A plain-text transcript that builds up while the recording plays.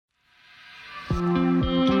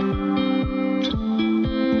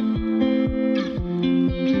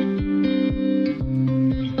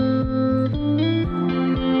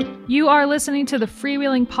are listening to the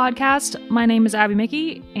Freewheeling Podcast. My name is Abby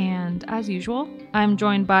Mickey, and as usual, I'm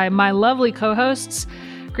joined by my lovely co-hosts,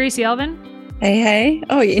 Gracie Elvin. Hey.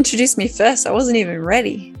 Oh, you introduced me first. I wasn't even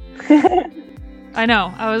ready. I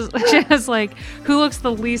know. I was just like, who looks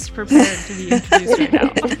the least prepared to be introduced right now?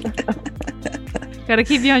 Gotta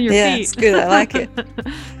keep you on your feet. Yeah, it's good. I like it.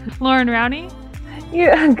 Lauren Rowney.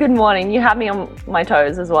 Yeah, good morning. You had me on my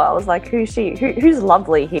toes as well. I was like, who's she? Who's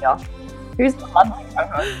lovely here? Who's the lovely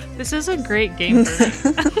co-host? This is a great game for me.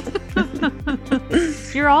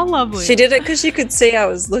 You're all lovely. She did it because she could see I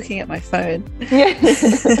was looking at my phone. Yeah.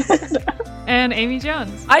 And Amy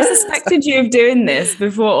Jones. I suspected you of doing this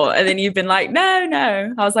before, and then you've been like,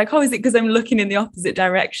 no. I was like, oh, is it because I'm looking in the opposite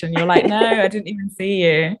direction? You're like, no, I didn't even see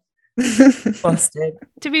you. Busted.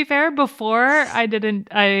 To be fair, before I didn't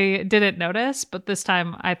notice, but this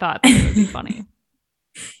time I thought that it would be funny.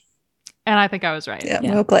 And I think I was right. Yeah.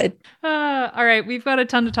 Well played. All right, we've got a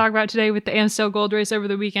ton to talk about today with the Amstel Gold Race over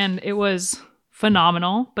the weekend. It was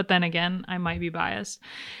phenomenal, but then again, I might be biased.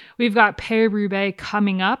 We've got Paris-Roubaix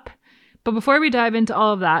coming up. But before we dive into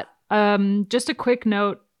all of that, just a quick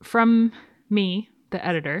note from me, the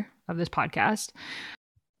editor of this podcast.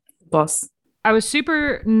 Boss. I was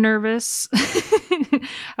super nervous.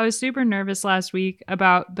 I was super nervous last week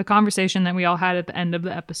about the conversation that we all had at the end of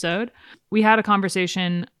the episode. We had a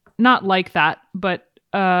conversation not like that, but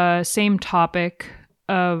same topic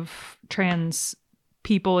of trans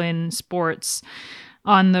people in sports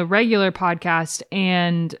on the regular podcast,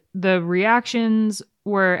 and the reactions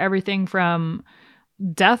were everything from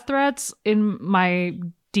death threats in my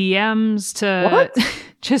DMs to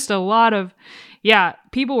just a lot of,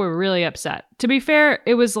 people were really upset. To be fair,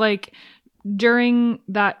 it was like during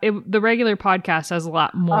that, the regular podcast has a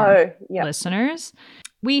lot more listeners.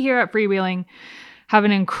 We here at Freewheeling have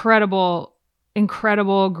an incredible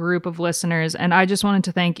group of listeners. And I just wanted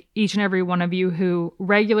to thank each and every one of you who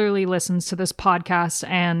regularly listens to this podcast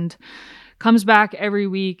and comes back every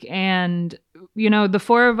week. And, you know, the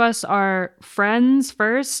four of us are friends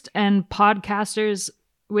first and podcasters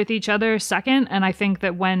with each other second. And I think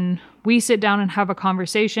that when we sit down and have a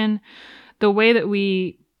conversation, the way that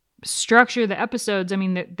we structure the episodes, I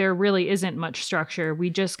mean, there really isn't much structure. We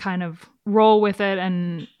just kind of roll with it.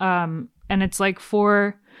 And it's like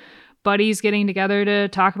four buddies getting together to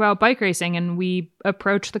talk about bike racing. And we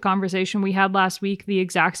approach the conversation we had last week the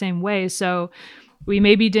exact same way. So we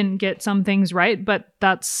maybe didn't get some things right, but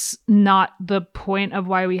that's not the point of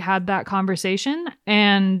why we had that conversation.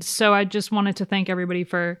 And so I just wanted to thank everybody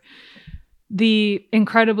for the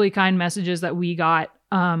incredibly kind messages that we got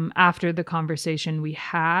after the conversation we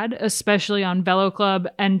had, especially on Velo Club,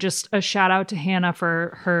 and just a shout out to Hannah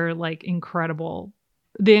for her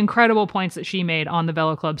the incredible points that she made on the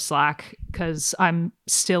Velo Club Slack, because I'm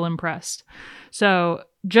still impressed. So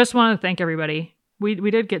just want to thank everybody. We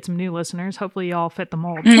did get some new listeners. Hopefully y'all fit the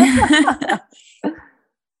mold.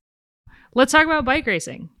 Let's talk about bike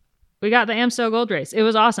racing. We got the Amstel Gold Race. It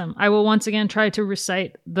was awesome. I will once again try to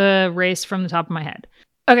recite the race from the top of my head.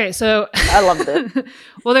 Okay, so I loved it.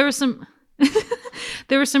 Well, there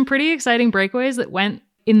were some pretty exciting breakaways that went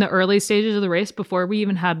in the early stages of the race before we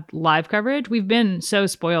even had live coverage. We've been so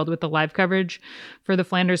spoiled with the live coverage for the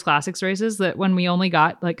Flanders Classics races that when we only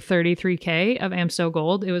got like 33K of Amstel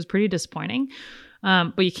Gold, it was pretty disappointing.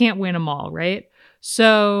 But you can't win them all, right?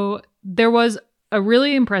 So there was a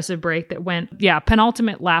really impressive break that went,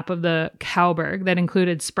 penultimate lap of the Cauberg that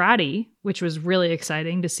included Spratty, which was really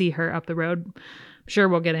exciting to see her up the road. I'm sure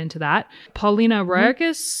we'll get into that. Paulina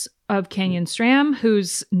Roerkes of Canyon SRAM,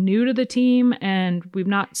 who's new to the team, and we've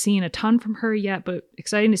not seen a ton from her yet, but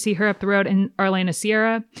exciting to see her up the road. And Arlena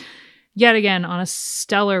Sierra, yet again on a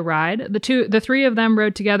stellar ride. The three of them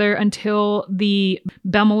rode together until the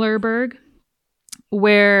Bemmelerberg,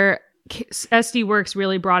 where SD Works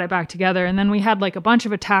really brought it back together. And then we had like a bunch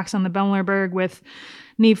of attacks on the Bemmelerberg with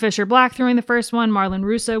Niamh Fisher-Black throwing the first one, Marlon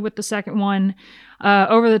Russo with the second one.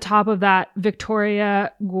 Over the top of that,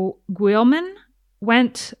 Victoria Guilman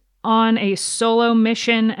went on a solo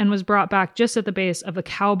mission and was brought back just at the base of the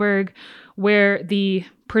Cauberg, where the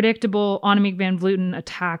predictable Annemiek van Vleuten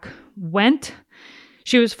attack went.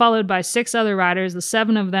 She was followed by 6 other riders. The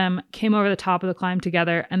 7 of them came over the top of the climb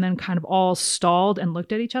together and then kind of all stalled and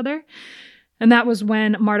looked at each other. And that was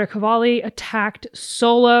when Marta Cavalli attacked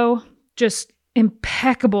solo. Just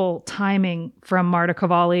impeccable timing from Marta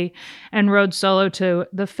Cavalli, and rode solo to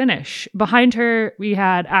the finish. Behind her, we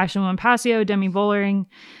had Ashley Mompasio, Demi Vollering,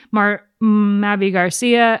 Mavi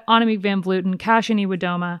Garcia, Annemiek van Vleuten, Kasia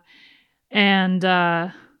Niewiadoma, and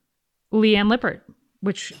Leanne Lippert,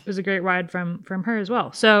 which was a great ride from her as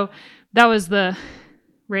well. So that was the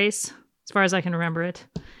race, as far as I can remember it.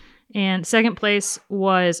 And second place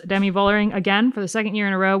was Demi Vollering again for the second year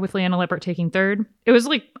in a row, with Leanna Lippert taking third. It was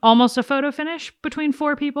like almost a photo finish between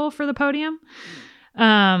 4 people for the podium.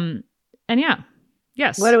 And yeah,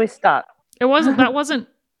 yes. Where do we start? That wasn't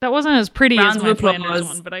as pretty Rounds as of my applause. Flanders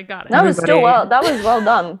one, but I got it. That was still Everybody. that was well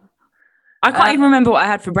done. I can't even remember what I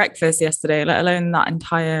had for breakfast yesterday, let alone that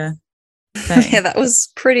entire thing. Yeah, that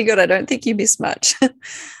was pretty good. I don't think you missed much.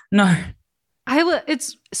 No.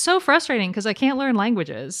 It's so frustrating because I can't learn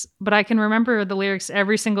languages, but I can remember the lyrics to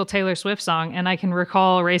every single Taylor Swift song, and I can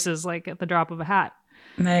recall races like at the drop of a hat.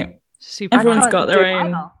 Mate. Super. Everyone's fun. got their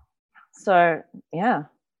own. So yeah.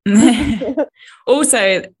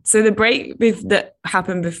 Also, so the break that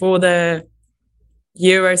happened before the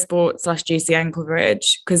Eurosport / GCN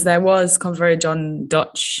coverage, because there was coverage on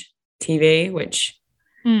Dutch TV, which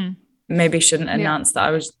maybe shouldn't announce that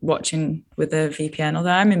I was watching with a VPN,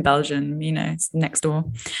 although I'm in Belgium, it's next door.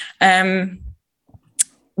 It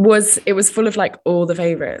was full of like all the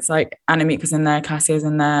favorites, like Annemiek was in there, Cassia's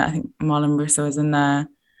in there, I think Marlon Russo was in there,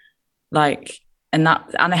 like, and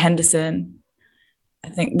that Anna Henderson. I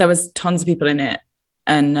think there was tons of people in it,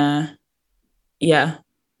 and yeah,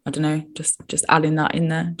 I don't know, just adding that in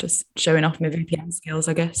there, just showing off my VPN skills,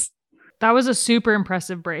 I guess. That was a super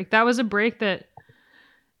impressive break. That was a break that,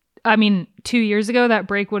 I mean, 2 years ago, that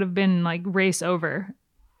break would have been like race over,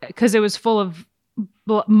 because it was full of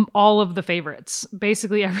all of the favorites.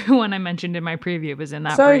 Basically, everyone I mentioned in my preview was in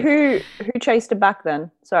that break. So who chased it back then?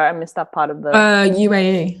 Sorry, I missed that part of the.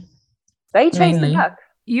 UAE. They chased mainly. it back.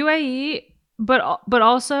 UAE, but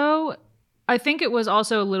also, I think it was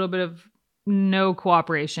also a little bit of no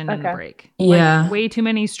cooperation in the break. Yeah. Like, way too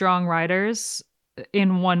many strong riders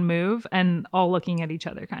in one move and all looking at each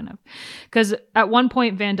other, kind of. Because at one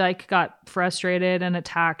point, Van Dijk got frustrated and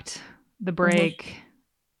attacked the break,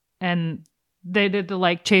 and they did the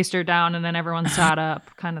like chased her down and then everyone sat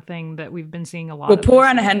up kind of thing that we've been seeing a lot. Well, of poor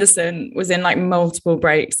this Anna year. Henderson was in like multiple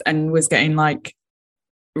breaks and was getting like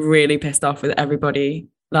really pissed off with everybody,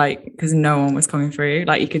 like, because no one was coming through.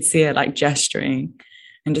 Like, you could see her like gesturing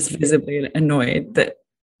and just visibly annoyed that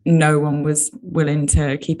no one was willing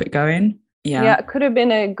to keep it going. Yeah, it could have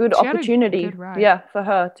been a good She had a opportunity. good ride. Yeah, for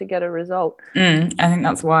her to get a result. I think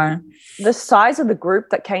that's why. The size of the group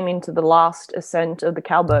that came into the last ascent of the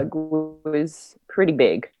Kalberg was pretty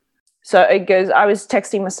big. So it goes, I was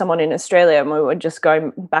texting with someone in Australia, and we were just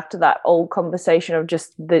going back to that old conversation of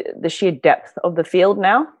just the sheer depth of the field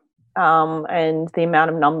now, and the amount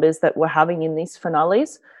of numbers that we're having in these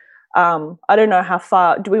finales. I don't know how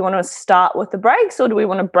far, do we want to start with the breaks, or do we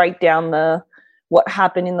want to break down what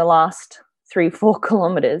happened in the last 3-4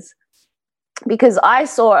 kilometers? Because I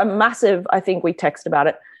saw a massive, I think we texted about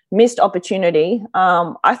it, missed opportunity.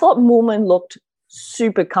 I thought Moolman looked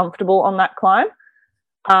super comfortable on that climb.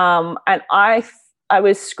 And I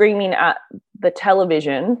was screaming at the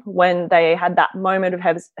television when they had that moment of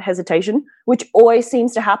hesitation, which always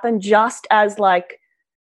seems to happen just as like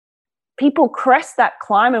people crest that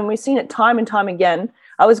climb, and we've seen it time and time again.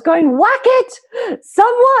 I was going, whack it,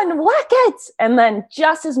 someone whack it. And then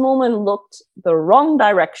just as Moolman looked the wrong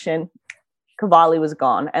direction, Cavalli was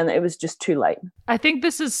gone, and it was just too late. I think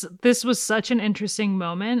this was such an interesting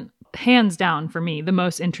moment, hands down for me, the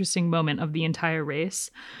most interesting moment of the entire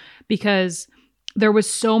race, because there was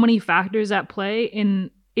so many factors at play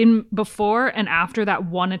in before and after that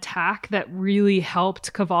one attack that really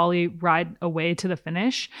helped Cavalli ride away to the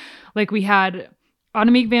finish. Like, we had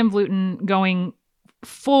Annemiek van Vleuten going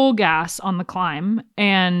full gas on the climb,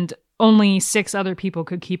 and only 6 other people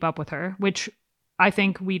could keep up with her, which I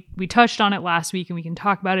think we touched on it last week, and we can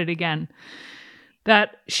talk about it again,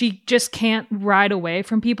 that she just can't ride away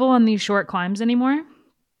from people on these short climbs anymore.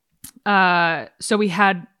 So we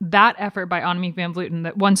had that effort by Annemiek van Vleuten,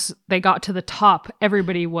 that once they got to the top,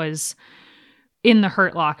 everybody was in the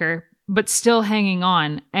hurt locker, but still hanging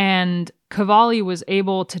on. And Cavalli was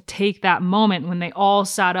able to take that moment when they all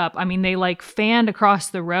sat up. I mean, they like fanned across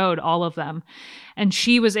the road, all of them. And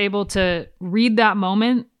she was able to read that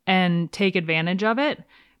moment and take advantage of it.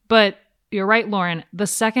 But you're right, Lauren, the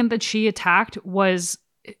second that she attacked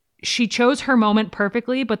she chose her moment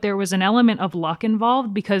perfectly, but there was an element of luck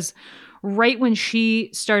involved, because right when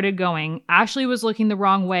she started going, Ashley was looking the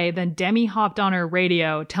wrong way. Then Demi hopped on her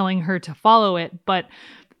radio telling her to follow it. But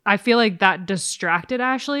I feel like that distracted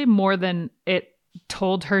Ashley more than it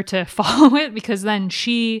told her to follow it, because then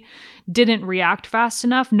she didn't react fast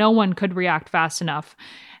enough. No one could react fast enough.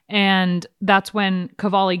 And that's when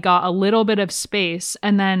Cavalli got a little bit of space.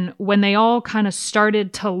 And then when they all kind of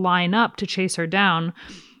started to line up to chase her down,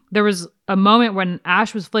 there was a moment when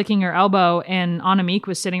Ash was flicking her elbow and Annemiek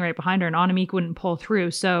was sitting right behind her, and Annemiek wouldn't pull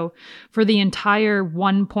through. So for the entire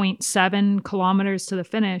 1.7 kilometers to the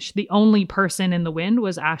finish, the only person in the wind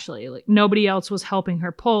was Ashley. Like, nobody else was helping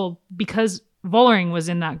her pull because Vollering was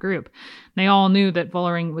in that group. They all knew that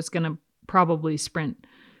Vollering was going to probably sprint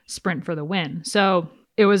for the win. So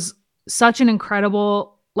it was such an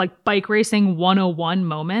incredible, like, bike racing 101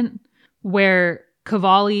 moment where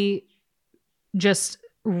Cavalli just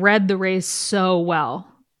read the race so well,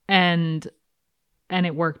 and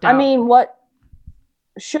it worked out. I mean, what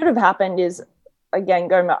should have happened is, again,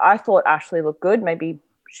 going back, I thought Ashley looked good. Maybe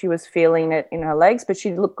she was feeling it in her legs, but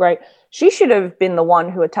she looked great. She should have been the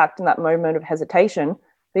one who attacked in that moment of hesitation,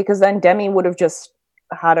 because then Demi would have just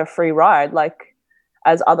had a free ride, like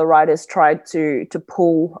as other riders tried to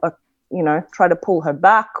pull try to pull her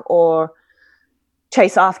back or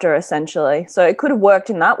chase after her, essentially. So it could have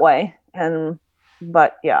worked in that way.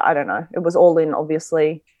 But yeah, I don't know. It was all in,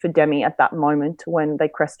 obviously, for Demi at that moment when they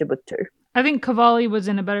crested with 2. I think Cavalli was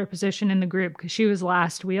in a better position in the group because she was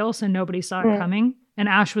last wheel, so nobody saw it coming. And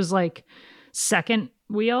Ash was like second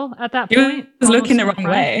wheel at that point. He was looking the wrong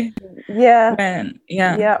way. Yeah.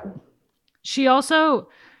 Yeah. She also,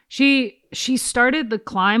 she started the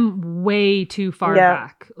climb way too far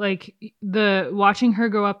back. Like, watching her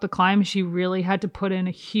go up the climb, she really had to put in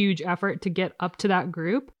a huge effort to get up to that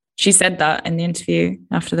group. She said that in the interview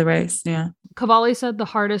after the race, yeah. Cavalli said the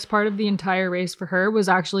hardest part of the entire race for her was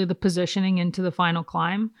actually the positioning into the final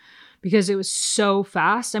climb, because it was so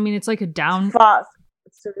fast. I mean, it's like a fast.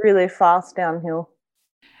 It's a really fast downhill.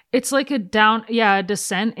 It's like a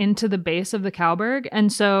descent into the base of the Kalberg.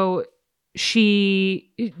 And so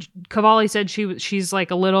Cavalli said she's like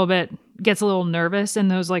gets a little nervous in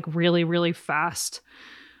those like really, really fast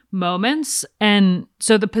moments. And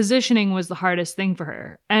so the positioning was the hardest thing for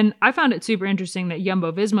her. And I found it super interesting that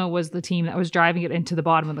Jumbo-Visma was the team that was driving it into the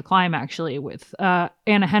bottom of the climb, actually, with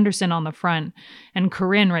Anna Henderson on the front and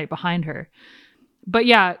Corinne right behind her. But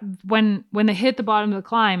yeah, when they hit the bottom of the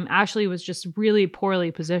climb, Ashley was just really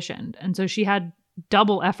poorly positioned. And so she had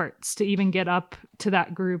double efforts to even get up to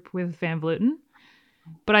that group with Van Vleuten.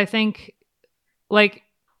 But I think, like,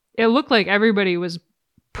 it looked like everybody was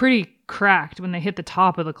pretty cracked when they hit the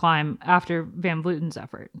top of the climb after Van Vleuten's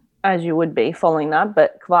effort. As you would be following that,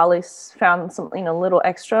 but Cavalli found something a little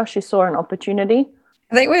extra. She saw an opportunity.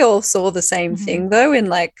 I think we all saw the same thing, though, in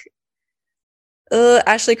like,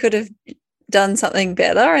 Ashley could have done something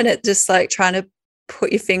better, and it just like trying to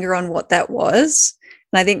put your finger on what that was.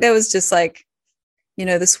 And I think there was just like,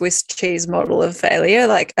 the Swiss cheese model of failure.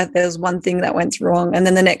 Like, there was one thing that went wrong, and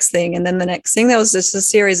then the next thing, and then the next thing. There was just a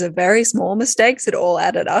series of very small mistakes that all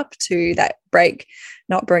added up to that break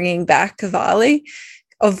not bringing back Cavalli.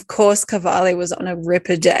 Of course, Cavalli was on a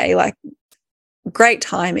ripper day, like great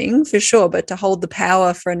timing for sure, but to hold the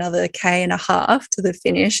power for another K.5 to the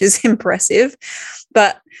finish is impressive.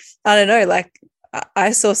 But I don't know, like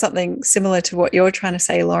I saw something similar to what you're trying to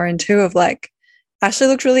say, Lauren, too, of like, Ashley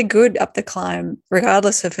looked really good up the climb,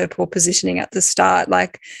 regardless of her poor positioning at the start.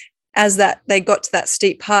 Like, as they got to that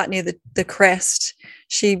steep part near the crest,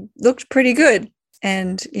 she looked pretty good.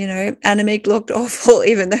 And, Annemiek looked awful,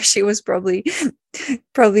 even though she was probably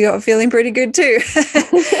got feeling pretty good too.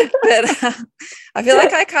 But I feel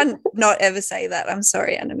like I can't not ever say that. I'm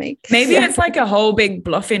sorry, Annemiek. Maybe it's like a whole big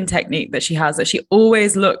bluffing technique that she has, that she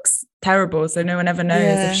always looks terrible, so no one ever knows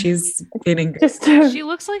if she's feeling good. She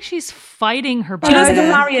looks like she's fighting her body. She looks like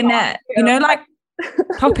a marionette, like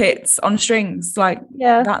puppets on strings. Like,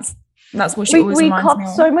 that's what she always reminds me of. We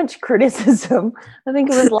copped so much criticism. I think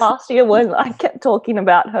it was last year when I kept talking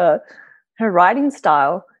about her riding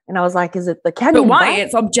style, and I was like, "Is it the canyon?" But why?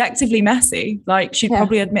 It's objectively messy. Like, she'd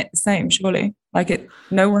probably admit the same, surely. Like,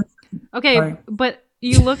 no one. Okay, sorry. But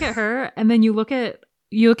you look at her, and then you look at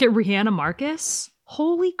Rihanna Marcus.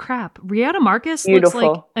 Holy crap. Rihanna Marcus looks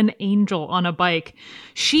like an angel on a bike.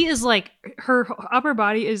 She is like, her upper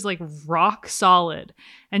body is like rock solid.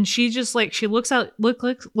 And she just like, she looks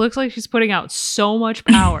like she's putting out so much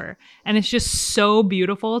power. And it's just so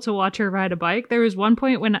beautiful to watch her ride a bike. There was one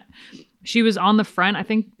point when she was on the front. I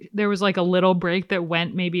think there was like a little break that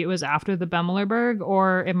went, maybe it was after the Bemmelerberg,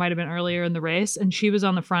 or it might've been earlier in the race. And she was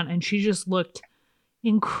on the front and she just looked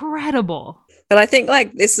incredible. But I think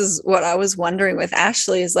like this is what I was wondering with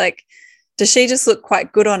Ashley is like, does she just look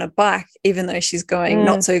quite good on a bike, even though she's going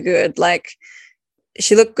not so good? Like,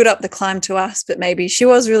 she looked good up the climb to us, but maybe she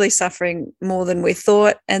was really suffering more than we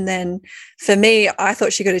thought. And then for me, I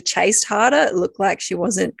thought she could have chased harder. It looked like she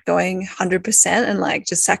wasn't going 100% and like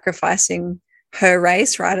just sacrificing her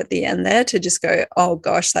race right at the end there to just go, oh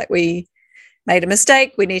gosh, like we made a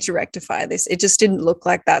mistake. We need to rectify this. It just didn't look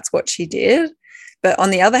like that's what she did. But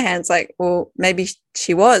on the other hand, it's like, well, maybe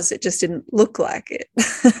she was. It just didn't look like it.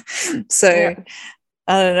 So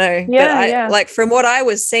I don't know. Yeah, but like from what I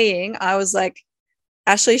was seeing, I was like,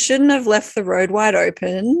 Ashley shouldn't have left the road wide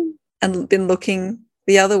open and been looking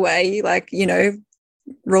the other way. Like, you know,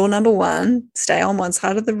 rule number 1, stay on one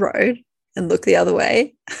side of the road and look the other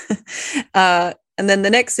way. And then the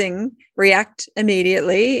next thing, react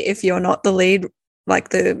immediately if you're not the lead, like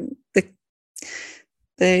the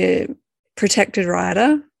protected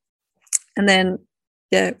rider. And then,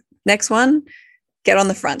 next one, get on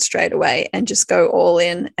the front straight away and just go all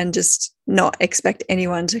in and just not expect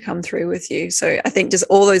anyone to come through with you. So I think just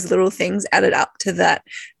all those little things added up to that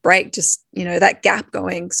break, just, you know, that gap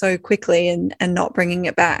going so quickly and not bringing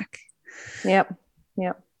it back. Yep.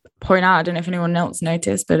 Point out, I don't know if anyone else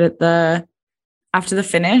noticed, but after the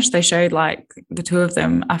finish, they showed like the two of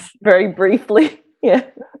them very briefly. Yeah.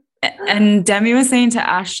 And Demi was saying to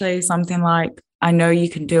Ashley something like, I know you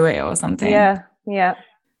can do it, or something. Yeah.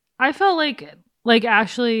 I felt like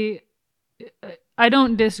Ashley, I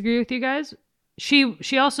don't disagree with you guys.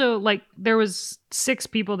 She also, like, there was 6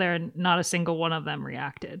 people there and not a single one of them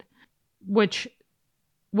reacted, which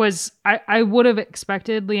was, I would have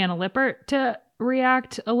expected Leanna Lippert to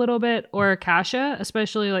react a little bit, or Kasia,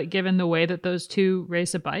 especially like given the way that those two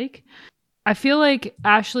race a bike. I feel like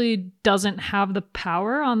Ashley doesn't have the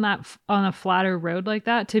power on a flatter road like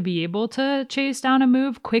that to be able to chase down a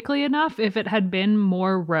move quickly enough. If it had been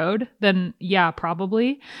more road, then yeah,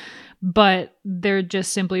 probably. But there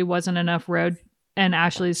just simply wasn't enough road, and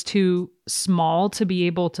Ashley's too small to be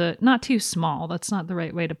able to, not too small, that's not the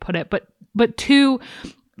right way to put it, but too,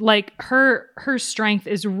 like, her strength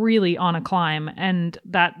is really on a climb, and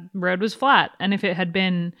that road was flat. And if it had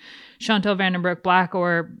been Chantal van den Broek Black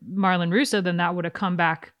or Marlon Russo, then that would have come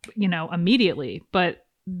back, you know, immediately. But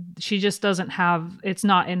she just doesn't have, it's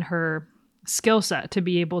not in her skill set to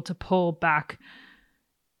be able to pull back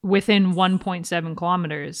within 1.7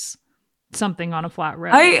 kilometers something on a flat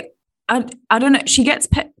road. I don't know. She gets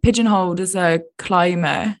pigeonholed as a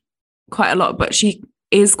climber quite a lot, but she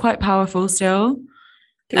is quite powerful still.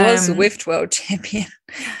 She was a Zwift world champion.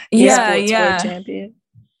 Yeah. World champion.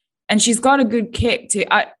 And she's got a good kick too.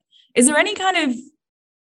 Is there any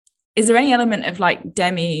element of like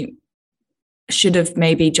Demi should have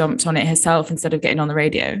maybe jumped on it herself instead of getting on the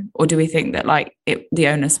radio? Or do we think that like the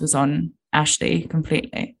onus was on Ashley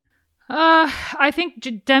completely? I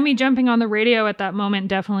think Demi jumping on the radio at that moment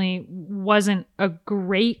definitely wasn't a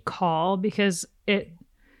great call, because it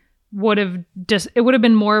would have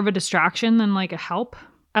been more of a distraction than like a help,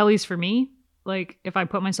 at least for me. Like, if I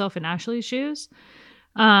put myself in Ashley's shoes,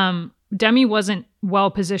 Demi wasn't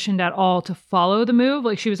well positioned at all to follow the move.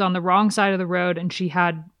 Like, she was on the wrong side of the road, and she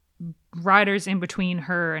had riders in between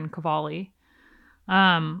her and Cavalli.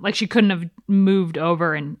 Like, she couldn't have moved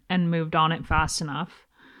over and moved on it fast enough.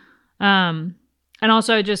 And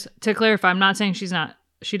also, just to clarify, I'm not saying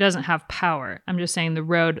she doesn't have power. I'm just saying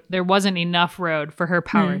there wasn't enough road for her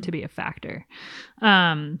power to be a factor.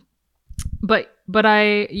 But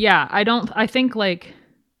I think like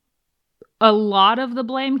a lot of the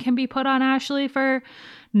blame can be put on Ashley for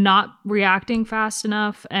not reacting fast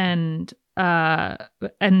enough and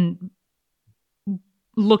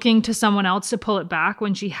looking to someone else to pull it back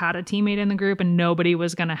when she had a teammate in the group and nobody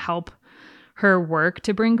was going to help her work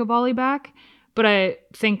to bring Cavalli back. But I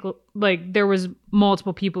think like there was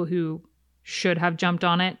multiple people who should have jumped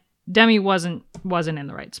on it. Demi wasn't in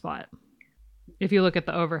the right spot, if you look at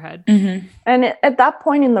the overhead. Mm-hmm. And at that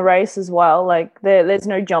point in the race as well, like there's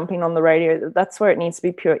no jumping on the radio. That's where it needs to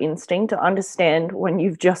be pure instinct to understand when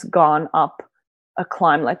you've just gone up a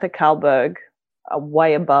climb like the Kalberg,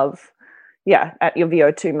 way above, at your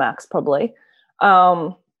VO2 max probably.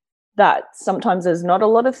 That sometimes there's not a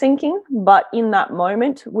lot of thinking, but in that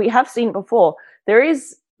moment, we have seen before, there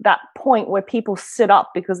is that point where people sit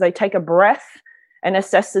up because they take a breath and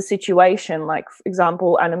assess the situation. Like, for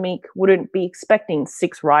example, Annemiek wouldn't be expecting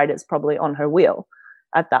 6 riders probably on her wheel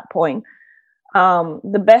at that point.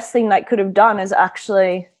 The best thing they could have done is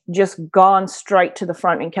actually just gone straight to the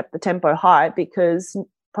front and kept the tempo high, because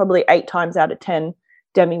probably 8 times out of 10,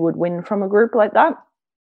 Demi would win from a group like that.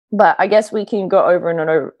 But I guess we can go over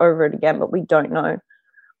and over it again, but we don't know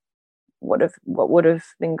what would have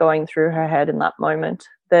been going through her head in that moment.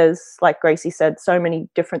 There's, like Gracie said, so many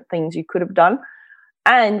different things you could have done.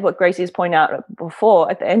 And what Gracie has pointed out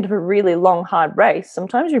before, at the end of a really long, hard race,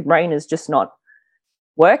 sometimes your brain is just not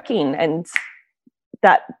working, and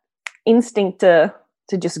that instinct to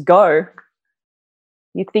just go,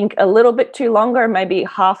 you think a little bit too longer, maybe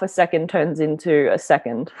half a second turns into a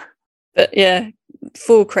second. But yeah,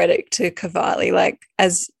 full credit to Cavalli. Like,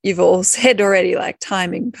 as you've all said already, like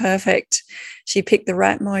timing perfect. She picked the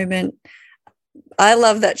right moment. I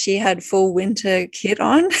love that she had full winter kit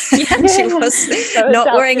on. And she was not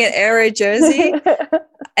wearing an aero jersey.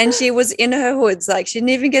 And she was in her hoods. Like, she didn't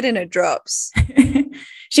even get in her drops.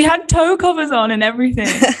 She had toe covers on and everything.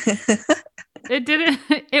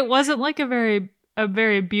 It wasn't like a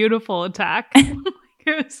very beautiful attack.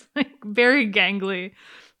 It was like very gangly.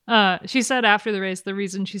 She said after the race, the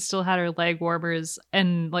reason she still had her leg warmers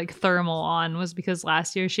and like thermal on was because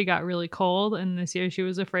last year she got really cold, and this year she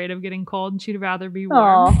was afraid of getting cold and she'd rather be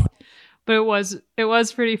warm. Aww. But it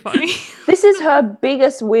was pretty funny. This is her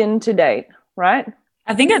biggest win to date, right?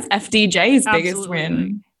 I think it's FDJ's biggest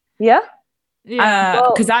win. Yeah? Yeah.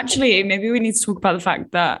 Because actually, maybe we need to talk about the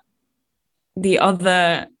fact that the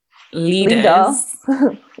other leaders,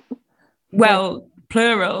 well,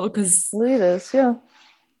 plural, because leaders, yeah.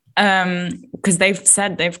 Because they've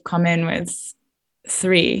said they've come in with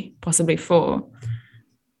 3, possibly 4.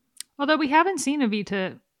 Although we haven't seen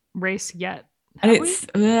Evita race yet.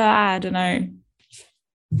 I don't know.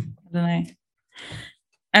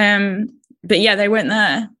 But yeah, they weren't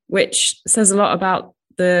there, which says a lot about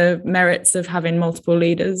the merits of having multiple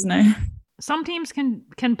leaders. No, some teams can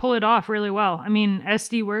pull it off really well. I mean,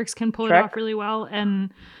 SD Works can pull it off really well,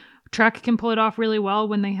 and Trek can pull it off really well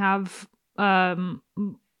when they have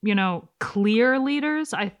clear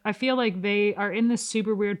leaders. I feel like they are in this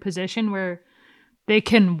super weird position where they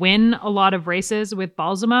can win a lot of races with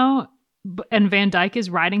Balsamo, and Van Dijk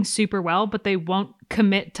is riding super well, but they won't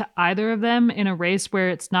commit to either of them in a race where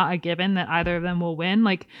it's not a given that either of them will win.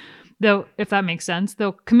 Like, though, if that makes sense,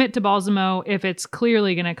 they'll commit to Balsamo if it's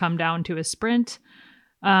clearly going to come down to a sprint.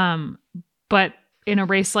 But in a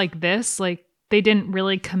race like this, like, they didn't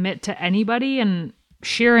really commit to anybody, and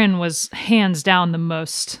Sheeran was hands down the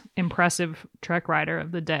most impressive Trek rider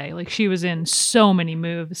of the day. Like, she was in so many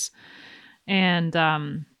moves, and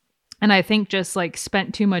I think just like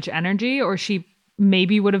spent too much energy, or she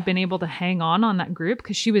maybe would have been able to hang on that group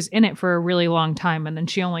because she was in it for a really long time, and then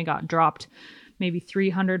she only got dropped maybe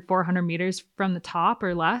 300, 400 meters from the top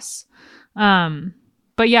or less.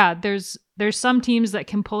 But yeah, there's some teams that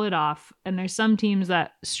can pull it off, and there's some teams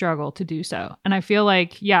that struggle to do so. And I feel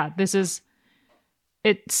like, yeah,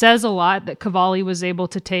 it says a lot that Cavalli was able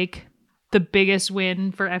to take the biggest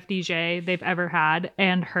win for FDJ they've ever had,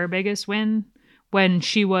 and her biggest win, when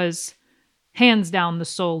she was hands down the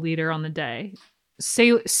sole leader on the day.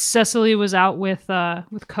 Cecily was out with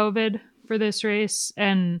COVID for this race,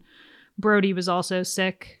 and Brody was also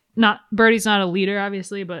sick. Brody's not a leader,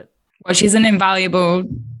 obviously, but she's an invaluable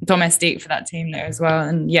domestique for that team there as well.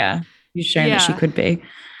 And yeah, you've shown that she could be.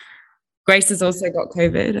 Grace has also got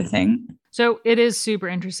COVID, I think. So it is super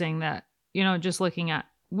interesting that, just looking at,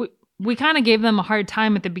 we kind of gave them a hard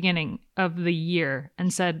time at the beginning of the year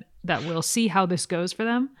and said that we'll see how this goes for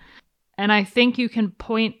them. And I think you can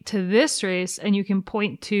point to this race, and you can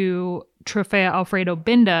point to Trofeo Alfredo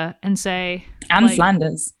Binda and say... And like,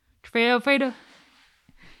 Flanders. Trofeo Alfredo.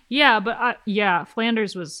 Yeah, but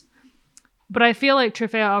Flanders was... But I feel like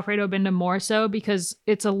Trofeo Alfredo Binda more so because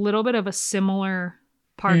it's a little bit of a similar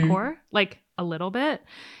parkour, like a little bit,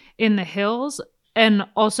 in the hills. And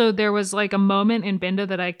also there was like a moment in Binda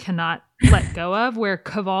that I cannot let go of where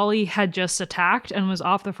Cavalli had just attacked and was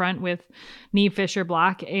off the front with Niamh Fisher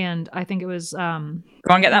Black, and I think it was... Go on,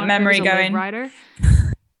 get that memory going. Rider.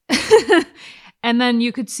 And then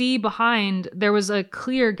you could see behind, there was a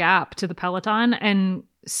clear gap to the peloton, and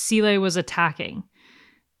Sile was attacking.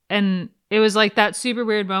 And it was like that super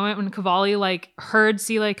weird moment when Cavalli like heard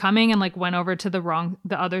Sile coming and like went over to the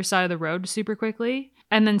other side of the road super quickly.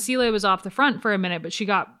 And then Sile was off the front for a minute, but she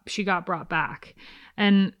got brought back.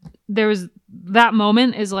 And there was that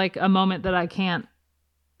moment is like a moment that I can't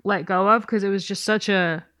let go of, because it was just such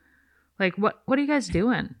a like, what are you guys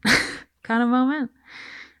doing kind of moment.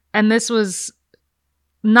 And this was,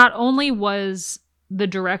 not only was the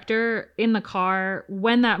director in the car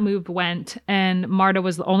when that move went and Marta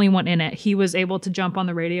was the only one in it, he was able to jump on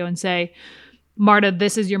the radio and say, Marta,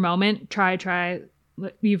 this is your moment. Try.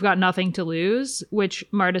 You've got nothing to lose, which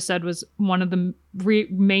Marta said was one of the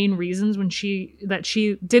main reasons that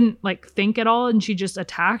she didn't like think at all, and she just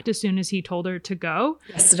attacked as soon as he told her to go.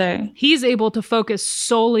 Yesterday. He's able to focus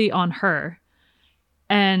solely on her.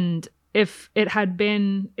 And if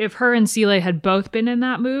her and Sile had both been in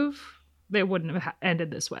that move, they wouldn't have ended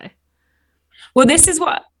this way. Well, this is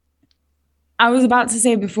what I was about to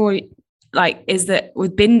say before, like, is that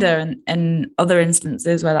with Binda and other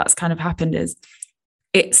instances where that's kind of happened, is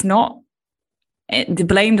the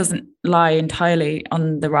blame doesn't lie entirely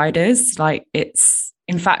on the riders. Like, it's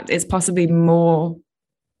in fact, it's possibly more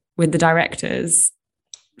with the directors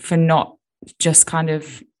for not just kind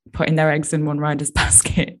of putting their eggs in one rider's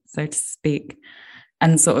basket, so to speak,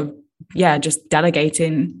 and sort of, just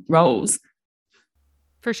delegating roles.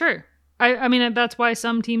 For sure. I mean, that's why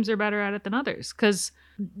some teams are better at it than others, because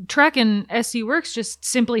Trek and SD Works just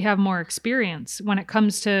simply have more experience when it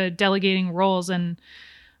comes to delegating roles and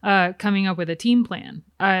coming up with a team plan.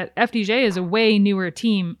 FDJ is a way newer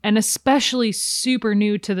team, and especially super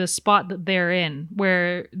new to the spot that they're in,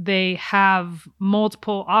 where they have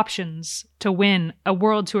multiple options to win a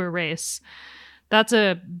World Tour race.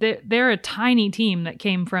 They're a tiny team that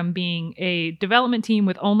came from being a development team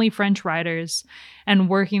with only French riders and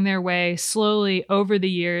working their way slowly over the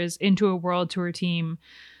years into a World Tour team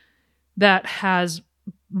that has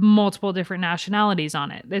multiple different nationalities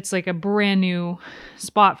on it. It's like a brand new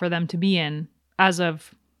spot for them to be in as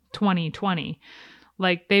of 2020.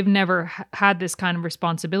 Like, they've never had this kind of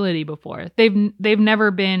responsibility before. They've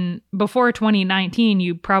never been, before 2019,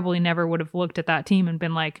 you probably never would have looked at that team and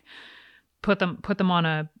been like, put them on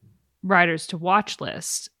a riders to watch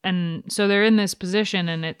list. And so they're in this position,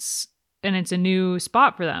 and it's a new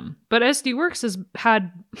spot for them. But SD Works has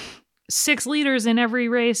had 6 leaders in every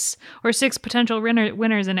race, or 6 potential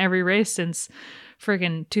winners in every race since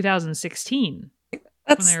friggin' 2016.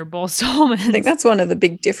 When they were both Solomons. I think that's one of the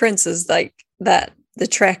big differences, like that the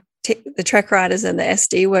Trek riders and the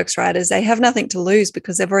SD Works riders, they have nothing to lose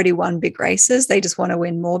because they've already won big races. They just want to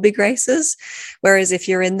win more big races. Whereas if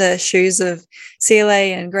you're in the shoes of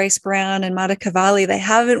CLA and Grace Brown and Marta Cavalli, they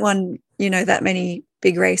haven't won, that many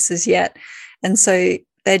big races yet. And so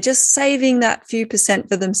they're just saving that few percent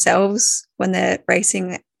for themselves when they're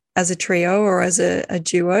racing as a trio or as a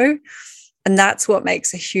duo. And that's what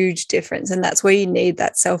makes a huge difference. And that's where you need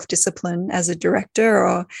that self-discipline as a director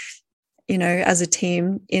or, as a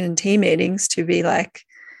team in team meetings to be like,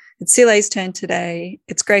 it's CLA's turn today,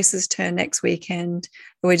 it's Grace's turn next weekend.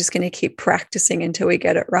 We're just going to keep practicing until we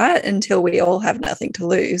get it right, until we all have nothing to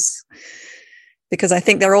lose. Because I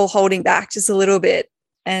think they're all holding back just a little bit.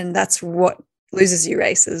 And that's what loses you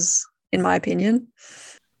races, in my opinion.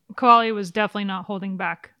 Cavalli was definitely not holding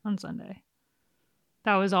back on Sunday.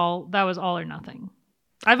 That was all or nothing.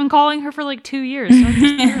 I've been calling her for like 2 years.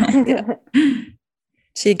 So yeah.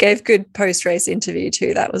 She gave good post-race interview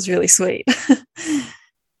too. That was really sweet.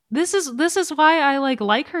 This is why I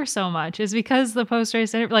like her so much, is because the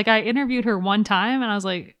post-race interview, like, I interviewed her one time and I was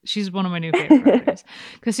like, she's one of my new favorite writers,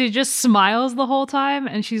 because she just smiles the whole time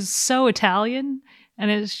and she's so Italian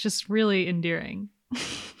and it's just really endearing.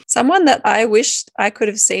 Someone that I wished I could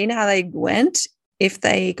have seen how they went if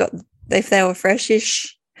they were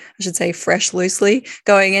freshish, I should say fresh loosely,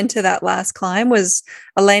 going into that last climb was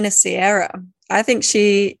Elena Sierra. I think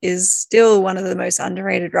she is still one of the most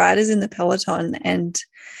underrated riders in the peloton, and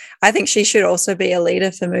I think she should also be a leader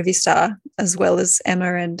for Movistar as well as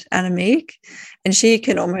Emma and Annemiek, and she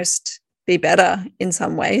can almost be better in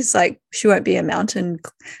some ways. Like, she won't be a mountain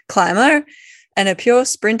climber and a pure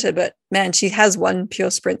sprinter, but man, she has won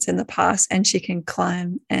pure sprints in the past and she can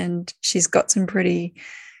climb, and she's got some pretty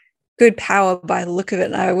good power by the look of it.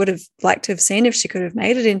 And I would have liked to have seen if she could have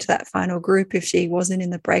made it into that final group if she wasn't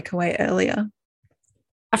in the breakaway earlier.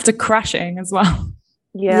 After crashing as well.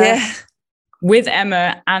 Yeah. With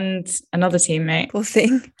Emma and another teammate. Poor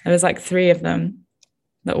thing. There was like 3 of them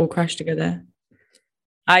that all crashed together.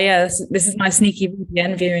 Yeah, this is my sneaky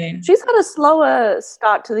VPN viewing. She's got a slower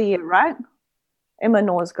start to the year, right? Emma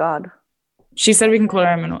Norsgaard. She said we can call her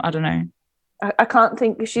Emma. I don't know. I can't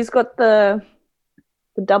think. She's got the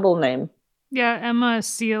double name. Yeah, Emma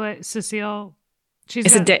Cecile.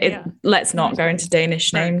 Let's not go into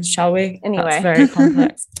Danish names, shall we? Anyway, that's very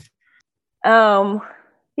complex.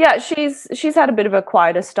 Yeah, she's had a bit of a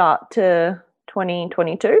quieter start to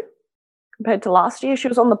 2022 compared to last year. She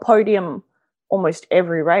was on the podium almost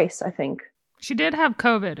every race, I think. She did have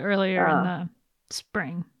COVID earlier in the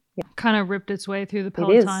spring. Yeah. Kind of ripped its way through the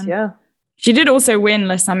peloton. It is, yeah. She did also win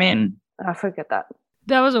Les Amis. I forget that.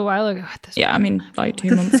 That was a while ago. Yeah, I mean, like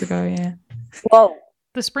 2 months ago, yeah. Well,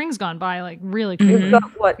 the spring's gone by like really quickly. We've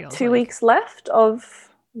got 2 weeks left of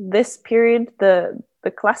this period, the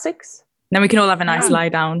classics. Then we can all have a nice lie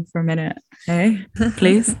down for a minute. Hey,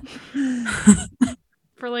 please.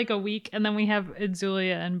 For like a week, and then we have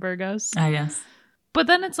Itzulia and Burgos. Oh, yes. But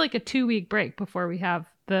then it's like a 2-week break before we have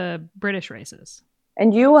the British races.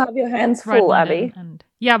 And you will have your hands full, Abby.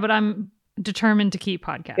 Yeah, but I'm determined to keep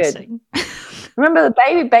podcasting. Remember, the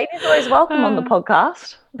baby's always welcome on the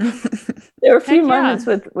podcast. There were a few moments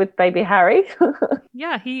with baby Harry.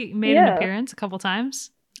 Yeah, he made an appearance a couple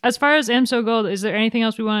times. As far as Amstel Gold, is there anything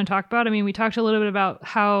else we want to talk about? I mean, we talked a little bit about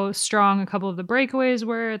how strong a couple of the breakaways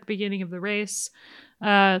were at the beginning of the race.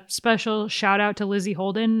 Special shout out to Lizzie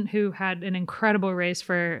Holden, who had an incredible race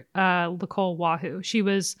for Nicole Wahoo. She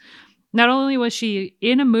was, not only was she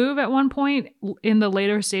in a move at one point in the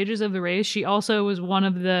later stages of the race, she also was one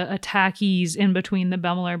of the attackees in between the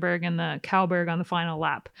Bemmelerberg and the Kalberg on the final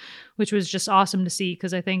lap, which was just awesome to see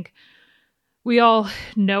because I think we all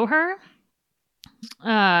know her.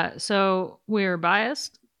 So we're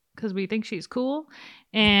biased because we think she's cool,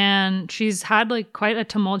 and she's had like quite a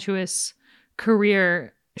tumultuous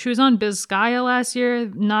career. She was on Bizkaia last year,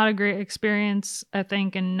 not a great experience, I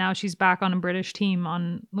think, and now she's back on a British team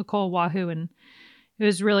on Nicole Wahoo, and it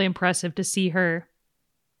was really impressive to see her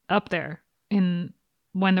up there in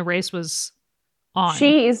when the race was on.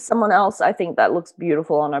 She is someone else I think that looks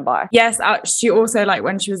beautiful on her bike. Yes, she also, like,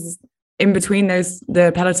 when she was in between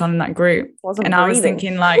the peloton in that group, Wasn't and breathing. I was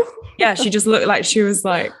thinking, like, yeah, she just looked like she was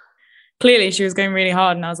like, clearly she was going really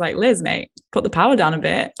hard, and I was like, Liz, mate, put the power down a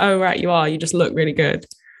bit. Oh, right, you are. You just look really good.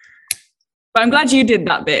 But I'm glad you did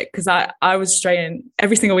that bit, because I was straying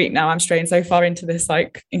every single week now. I'm straying so far into this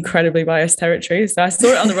like incredibly biased territory. So I saw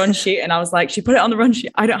it on the run sheet, and I was like, she put it on the run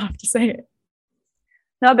sheet. I don't have to say it.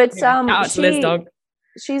 No, but Shout out to Liz Dog.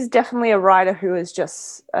 She's definitely a rider who has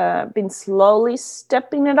just been slowly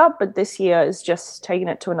stepping it up, but this year is just taking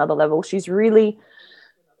it to another level. She's really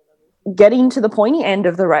getting to the pointy end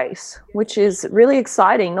of the race, which is really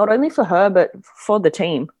exciting, not only for her, but for the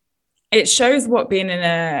team. It shows what being in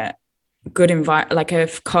a good environment,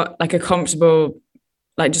 like a comfortable,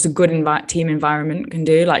 like just a good team environment can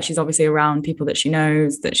do. Like, she's obviously around people that she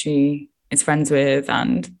knows, that she is friends with,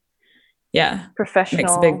 and yeah, Professional,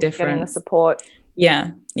 makes a big difference. getting the support.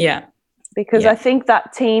 Yeah. Because I think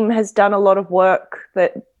that team has done a lot of work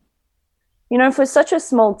that, you know, for such a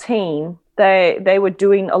small team, they were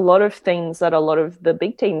doing a lot of things that a lot of the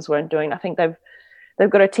big teams weren't doing. I think they've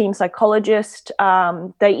got a team psychologist.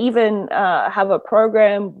 They even have a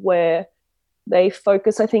program where they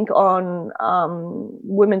focus, I think, on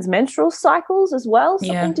women's menstrual cycles as well.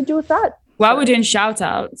 Something to do with that. While we're doing shout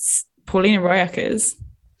outs, Paulina Royackers,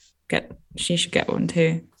 she should get one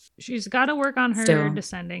too. She's got to work on her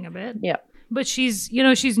descending a bit. Yeah. But she's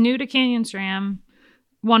new to Canyon SRAM,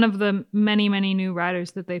 one of the many, many new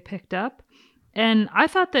riders that they picked up. And I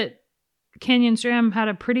thought that Canyon SRAM had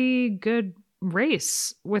a pretty good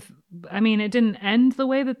race it didn't end the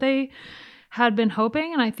way that they had been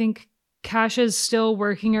hoping. And I think Kassia's still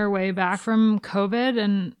working her way back from COVID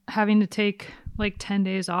and having to take like 10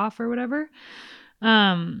 days off or whatever.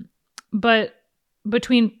 But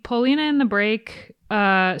between Paulina in the break,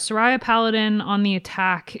 Soraya Paladin on the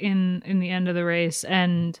attack in the end of the race,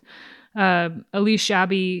 and Elise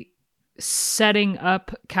Shabby setting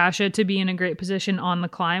up Kassia to be in a great position on the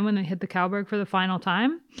climb when they hit the Kalberg for the final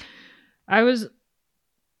time,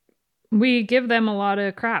 we give them a lot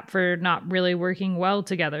of crap for not really working well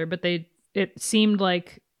together, but it seemed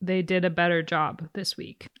like they did a better job this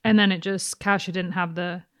week. And then Kassia didn't have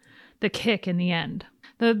the kick in the end.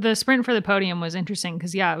 The sprint for the podium was interesting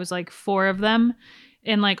because, it was like 4 of them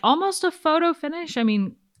in like almost a photo finish. I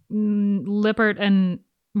mean, Lippert and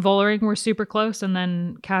Vollering were super close, and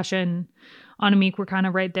then Kassia and Annemiek were kind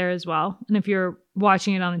of right there as well. And if you're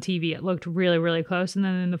watching it on the TV, it looked really, really close. And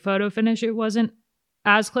then in the photo finish, it wasn't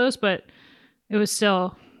as close, but it was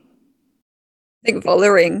still. I think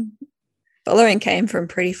Vollering came from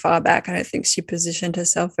pretty far back. I don't think she positioned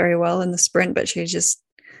herself very well in the sprint, but she just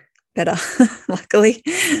better, luckily.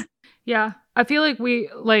 Yeah, I feel like we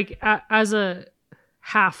as a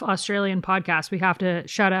half Australian podcast, we have to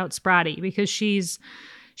shout out Spratty because she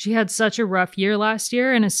had such a rough year last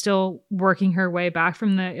year and is still working her way back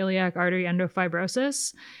from the iliac artery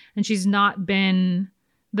endofibrosis, and she's not been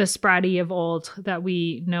the Spratty of old that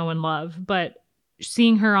we know and love. But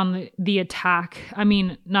seeing her on the attack, I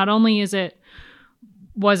mean, not only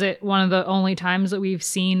was it one of the only times that we've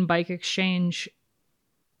seen Bike Exchange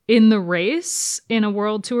in the race, in a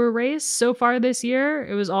World Tour race so far this year,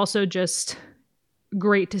 it was also just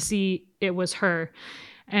great to see it was her,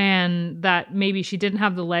 and that maybe she didn't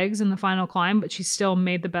have the legs in the final climb, but she still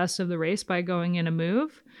made the best of the race by going in a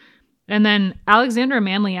move. And then Alexandra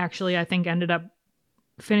Manley actually, I think, ended up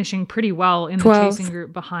finishing pretty well in the 12th. chasing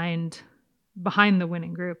group behind the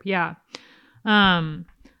winning group. Yeah.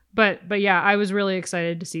 But yeah, I was really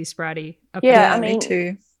excited to see Spratty up there. Yeah, I mean, me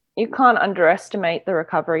too. You can't underestimate the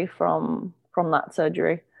recovery from that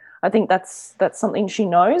surgery. I think that's something she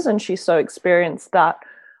knows, and she's so experienced that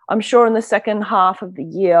I'm sure in the second half of the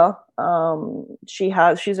year,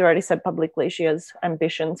 she's already said publicly she has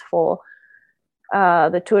ambitions for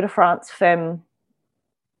the Tour de France Femme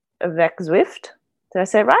Vec Zwift. Did I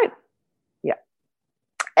say it right? Yeah.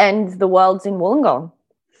 And the world's in Wollongong.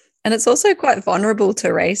 And it's also quite vulnerable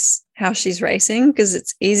to race how she's racing, because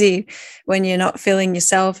it's easy when you're not feeling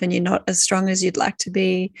yourself and you're not as strong as you'd like to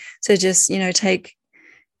be to just, take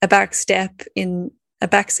a back step in a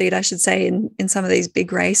backseat, I should say, in some of these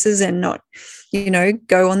big races and not,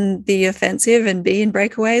 go on the offensive and be in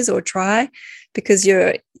breakaways or try, because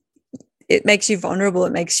it makes you vulnerable.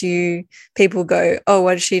 It makes people go, oh,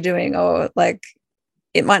 what is she doing? Or like,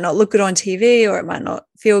 it might not look good on TV, or it might not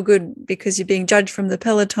feel good because you're being judged from the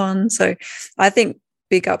peloton. So I think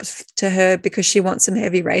big ups to her, because she wants some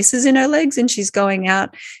heavy races in her legs and she's going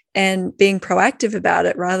out and being proactive about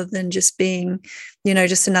it rather than just being,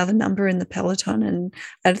 just another number in the peloton. And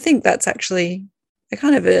I think that's actually a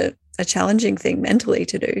kind of a challenging thing mentally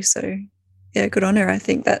to do. So yeah, good on her. I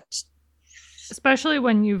think that, especially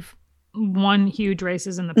when you've won huge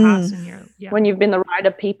races in the past and when you've been the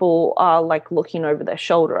rider people are like looking over their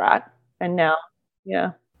shoulder at, and now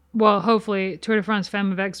well, hopefully Tour de France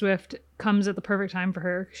Femme avec Zwift comes at the perfect time for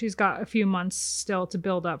her. She's got a few months still to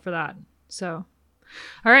build up for that. So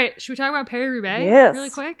all right, should we talk about Paris-Roubaix really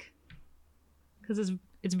quick, because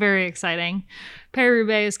it's very exciting.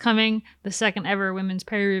 Paris-Roubaix is coming. The second ever women's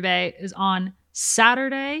Paris-Roubaix is on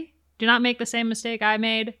Saturday. Do not make the same mistake I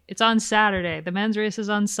made. It's on Saturday. The men's race is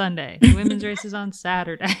on Sunday. The women's race is on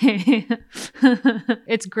Saturday.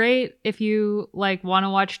 It's great if you want to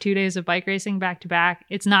watch 2 days of bike racing back to back.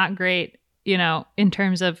 It's not great, in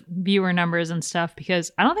terms of viewer numbers and stuff, because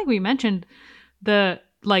I don't think we mentioned the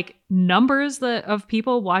numbers of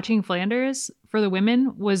people watching Flanders for the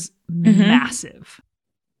women was massive.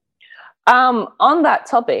 On that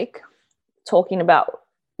topic, talking about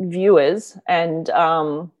viewers and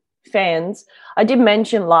fans, I did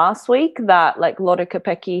mention last week that Lotte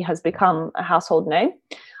Kopecky has become a household name.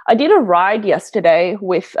 I did a ride yesterday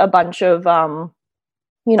with a bunch of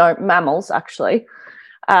mammals, actually.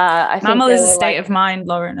 Mammal is a state of mind,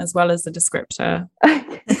 Lauren, as well as a descriptor.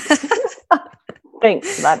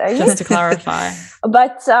 Thanks for that, Amy. Just to clarify.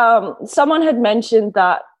 But someone had mentioned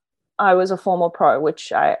that I was a former pro,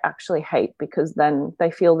 which I actually hate, because then they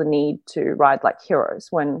feel the need to ride like heroes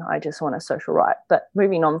when I just want a social ride. But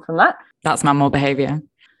moving on from that. That's mammal behavior.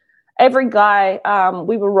 Every guy,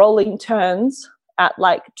 we were rolling turns at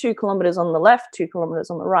 2 kilometers on the left, 2 kilometers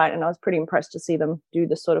on the right. And I was pretty impressed to see them do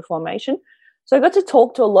this sort of formation. So I got to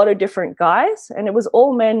talk to a lot of different guys, and it was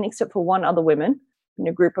all men except for one other woman in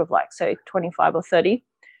a group of say 25 or 30.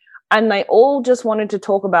 And they all just wanted to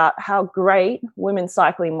talk about how great women's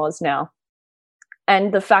cycling was now.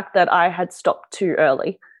 And the fact that I had stopped too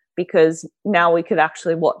early, because now we could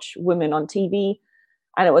actually watch women on TV.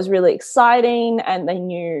 And it was really exciting. And they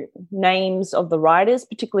knew names of the riders,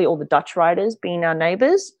 particularly all the Dutch riders being our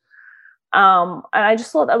neighbours. And I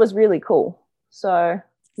just thought that was really cool. So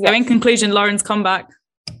in conclusion, Lauren's comeback.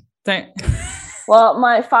 Well,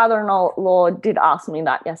 my father-in-law did ask me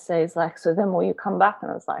that yesterday. He's like, so then will you come back?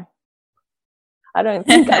 And I was like, I don't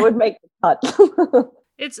think I would make the cut.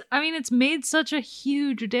 It's made such a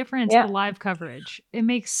huge difference, the live coverage. It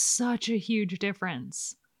makes such a huge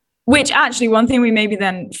difference. Which actually, one thing we maybe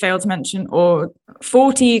then failed to mention, or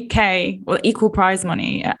 40k or equal prize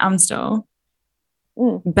money at Amstel,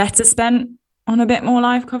 better spent on a bit more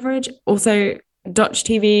live coverage. Also, Dutch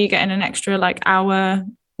TV getting an extra hour.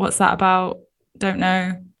 What's that about? Don't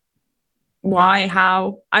know. Why?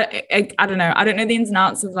 How? I don't know. I don't know the ins and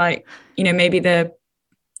outs of maybe that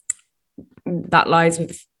lies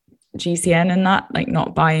with GCN and that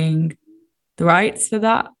not buying the rights for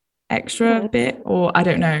that extra bit, or I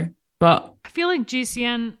don't know. But I feel like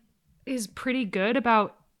GCN is pretty good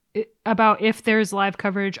about if there's live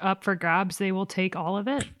coverage up for grabs, they will take all of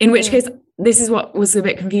it. In which case, this is what was a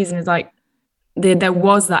bit confusing, is there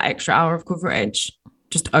was that extra hour of coverage,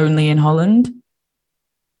 just only in Holland.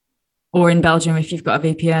 Or in Belgium if you've got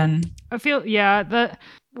a VPN. I feel, that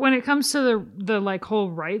when it comes to the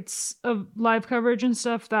whole rights of live coverage and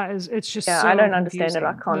stuff, it's just so I don't understand it.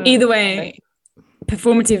 I can't. Either way,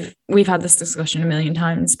 performative, we've had this discussion a million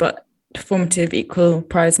times, but performative equal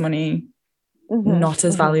prize money, not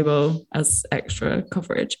as valuable as extra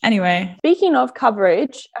coverage. Anyway. Speaking of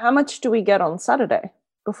coverage, how much do we get on Saturday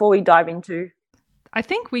before we dive into? I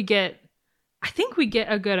think we get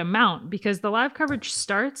a good amount, because the live coverage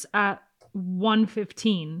starts at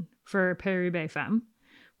 1:15 for Paris-Roubaix Femme,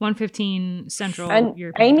 1:15 Central and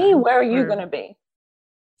European Amy, time. where are you going to be?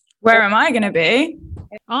 Where am I going to be?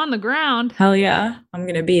 On the ground. Hell yeah, I'm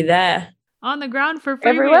going to be there. On the ground for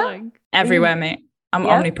freewheeling. Everywhere, mate. I'm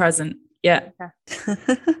omnipresent. Yeah.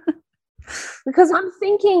 Because I'm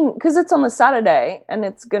thinking, because it's on the Saturday and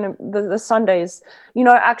it's going to, the Sundays,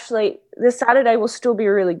 actually the Saturday will still be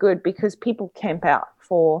really good because people camp out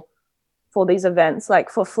for these events. Like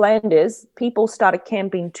for Flanders, people started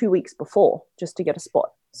camping 2 weeks before just to get a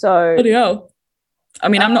spot. So, bloody hell. I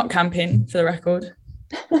mean, I'm not camping, for the record.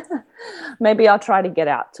 Maybe I'll try to get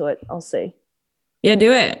out to it. I'll see. Yeah,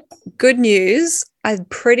 do it. Good news. I'm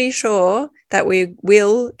pretty sure that we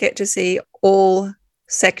will get to see all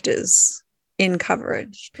sectors in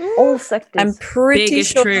coverage. All sectors. I'm pretty Big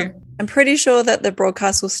sure. true. I'm pretty sure that the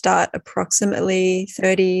broadcast will start approximately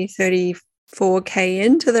 34K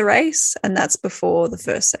into the race, and that's before the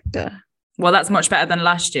first sector. Well, that's much better than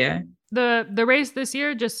last year. The race this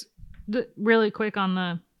year, just really quick on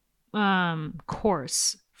the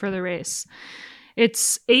course for the race.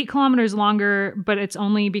 It's 8 kilometers longer, but it's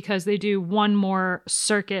only because they do one more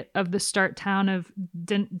circuit of the start town of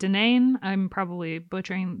Denane. I'm probably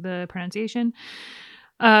butchering the pronunciation.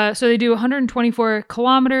 So they do 124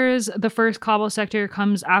 kilometers. The first cobble sector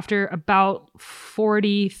comes after about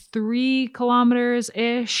 43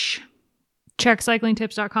 kilometers-ish. Check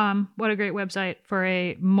cyclingtips.com. What a great website for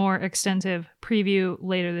a more extensive preview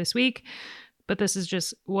later this week. But this is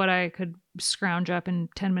just what I could scrounge up in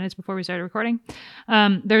 10 minutes before we started recording.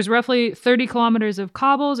 There's roughly 30 kilometers of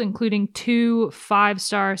cobbles, including 2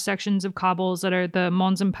 5-star sections of cobbles that are the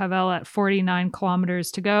Mons and Pavel at 49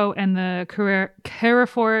 kilometers to go, and the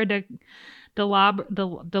Carrefour de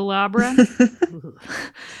Labra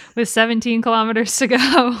with 17 kilometers to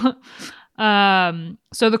go.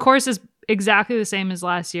 So the course is exactly the same as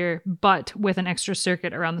last year, but with an extra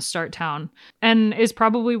circuit around the start town, and is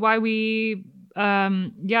probably why we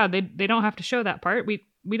they don't have to show that part. We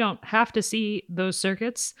don't have to see those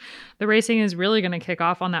circuits. The racing is really going to kick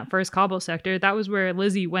off on that first cobble sector. That was where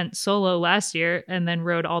Lizzie went solo last year and then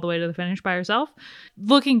rode all the way to the finish by herself.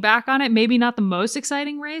 Looking back on it, maybe not the most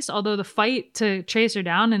exciting race, although the fight to chase her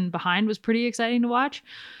down and behind was pretty exciting to watch.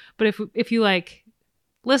 But if you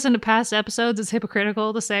listen to past episodes, it's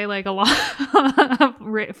hypocritical to say like a lot of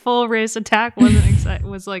full race attack was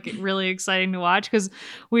really exciting to watch, because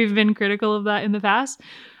we've been critical of that in the past.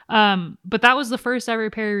 But that was the first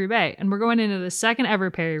ever Paris-Roubaix, and we're going into the second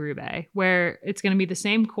ever Paris-Roubaix, where it's going to be the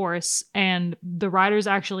same course and the riders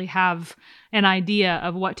actually have an idea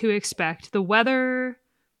of what to expect. The weather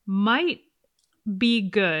might be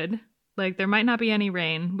good. Like there might not be any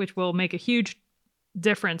rain, which will make a huge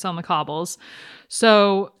difference on the cobbles.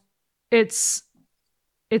 So it's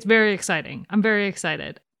very exciting. I'm very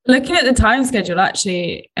excited. Looking at the time schedule,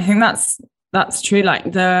 actually, I think that's true. Like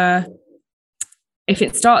if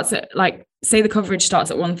it starts at say the coverage starts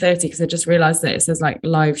at 1:30, because I just realized that it says like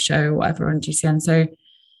live show or whatever on GCN. So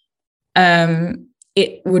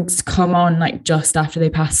it would come on like just after they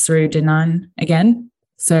pass through Dinan again.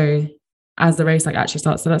 So as the race actually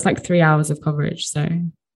starts, so that's like 3 hours of coverage. So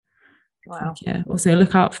wow. Yeah. Also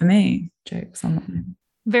look out for me. Jokes on that.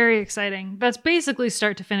 Very exciting. That's basically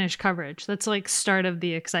start to finish coverage. That's like start of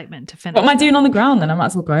the excitement to finish. What am I doing on the ground then? I might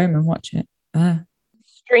as well go home and watch it.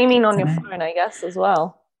 Streaming on your phone, I guess, as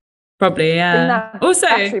well. Probably, yeah. Also,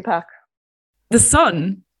 battery pack. The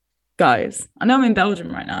sun, guys. I know I'm in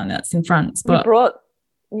Belgium right now and that's in France, but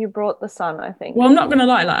you brought the sun, I think. Well, I'm not gonna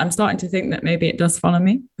lie, I'm starting to think that maybe it does follow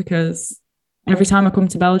me, because every time I come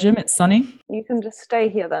to Belgium it's sunny. You can just stay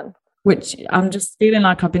here then. Which I'm just feeling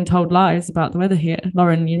like I've been told lies about the weather here.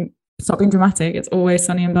 Lauren, you stop being dramatic. It's always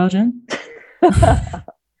sunny in Belgium.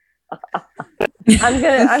 I'm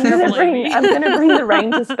gonna bring the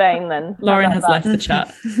rain to Spain then. Lauren has left the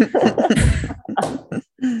chat.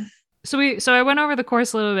 So I went over the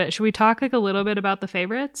course a little bit. Should we talk a little bit about the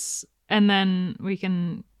favorites, and then we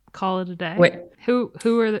can call it a day? Wait. Who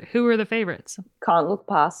are the favorites? Can't look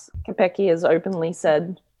past. Kopecky has openly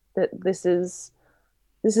said that this is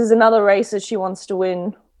another race that she wants to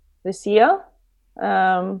win this year.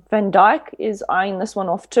 Van Dijk is eyeing this one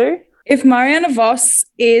off too. If Marianne Vos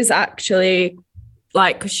is actually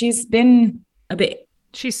because she's been a bit...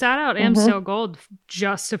 She sat out Amstel Gold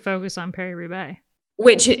just to focus on Paris-Roubaix.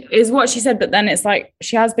 Which is what she said, but then it's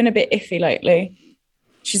she has been a bit iffy lately.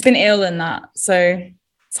 She's been ill in that, so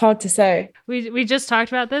it's hard to say. We just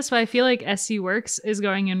talked about this, but I feel like SC Works is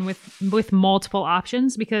going in with multiple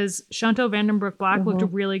options, because Chantal Vandenbroek Black looked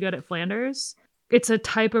really good at Flanders. It's a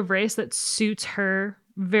type of race that suits her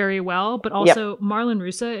very well, but also Marlen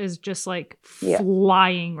Russe is just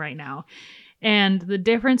flying right now. And the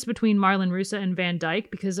difference between Marlen Russe and Van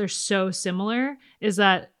Dijk, because they're so similar, is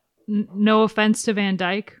that no offense to Van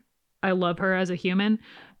Dijk, I love her as a human,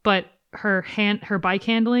 but her bike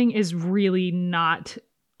handling is really not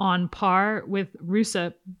on par with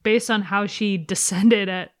Russe, based on how she descended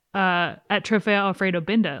at at Trofeo Alfredo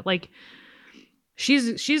Binda. Like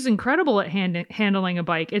she's incredible at handling a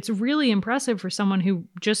bike. It's really impressive for someone who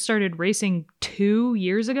just started racing 3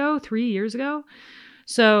 years ago.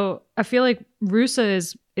 So I feel like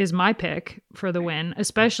Rusa is my pick for the win,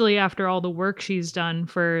 especially after all the work she's done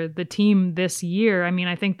for the team this year. I mean,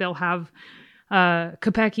 I think they'll have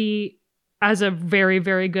Kopecky as a very,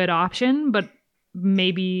 very good option, but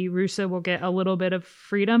maybe Rusa will get a little bit of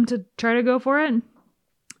freedom to try to go for it.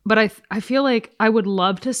 But I feel like I would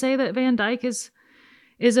love to say that Van Dijk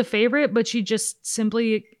is a favorite, but she just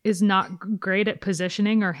simply is not great at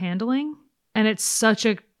positioning or handling. And it's such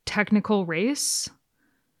a technical race,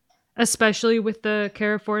 especially with the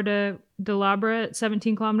Carrefour de Labre at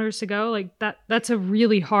 17 kilometers to go. Like that's a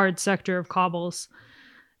really hard sector of cobbles.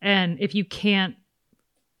 And if you can't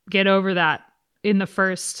get over that in the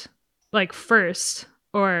first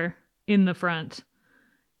or in the front,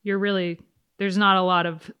 there's not a lot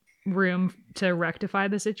of room to rectify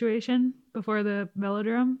the situation before the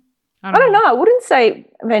velodrome. I don't know. I wouldn't say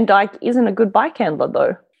Van Dijk isn't a good bike handler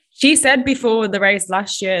though. She said before the race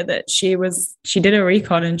last year that she did a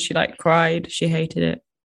recon and she like cried. She hated it.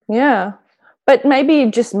 Yeah. But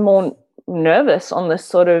maybe just more nervous on this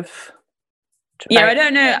sort of. Yeah, I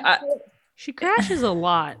don't know. She crashes a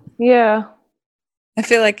lot. Yeah. I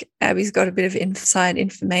feel like Abby's got a bit of inside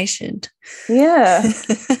information. Yeah.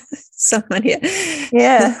 Someone here.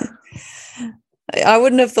 Yeah. I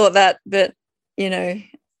wouldn't have thought that, but,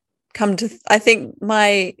 I think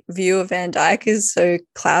my view of Van Dijk is so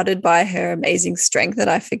clouded by her amazing strength that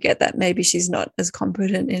I forget that maybe she's not as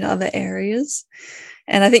competent in other areas.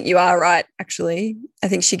 And I think you are right, actually. I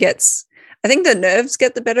think the nerves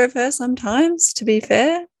get the better of her sometimes, to be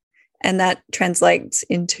fair. And that translates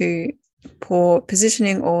into poor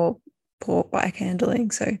positioning or poor bike handling.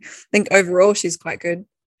 So I think overall she's quite good.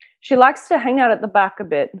 She likes to hang out at the back a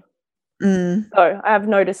bit. So I have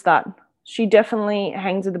noticed that. She definitely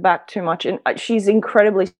hangs at the back too much. And she's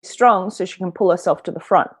incredibly strong, so she can pull herself to the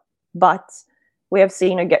front. But we have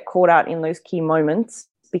seen her get caught out in those key moments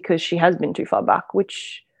because she has been too far back,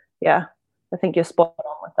 which, yeah, I think you're spot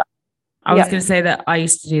on with that. I was going to say that I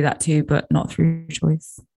used to do that too, but not through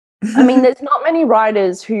choice. I mean, there's not many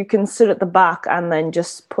riders who can sit at the back and then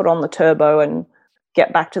just put on the turbo and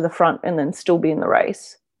get back to the front and then still be in the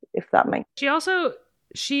race, if that makes sense.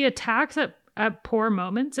 She attacks at poor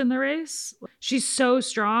moments in the race. She's so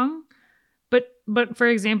strong, but for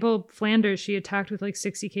example, Flanders, she attacked with like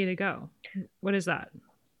 60k to go. What is that?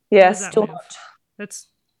 Yeah, still not. That's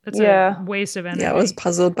a waste of energy. Yeah, I was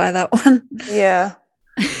puzzled by that one. Yeah.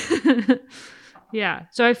 Yeah.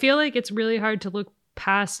 So I feel like it's really hard to look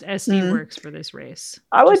past SD Works for this race.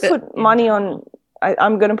 I would put money on.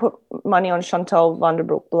 I'm going to put money on Chantal van der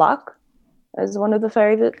Broek Black as one of the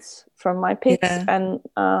favorites from my picks. Yeah. And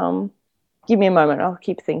give me a moment. I'll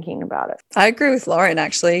keep thinking about it. I agree with Lauren,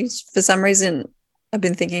 actually. For some reason, I've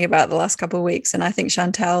been thinking about the last couple of weeks, and I think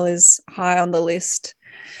Chantal is high on the list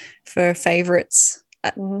for favourites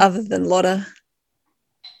other than Lotta.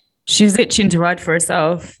 She's itching to ride for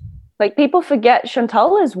herself. Like, people forget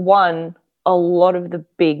Chantal has won a lot of the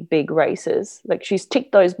big races. Like, she's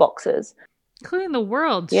ticked those boxes. Including the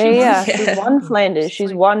world. Yeah. She's won Flanders.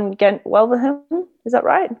 She's won Gent-Wevelgem. Is that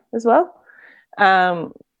right as well?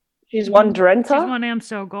 She's won Drenthe. She's won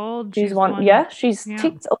Amstel Gold. She's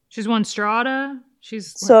ticked. She's won Strada.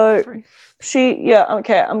 Okay,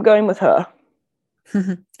 I'm going with her.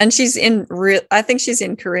 And she's I think she's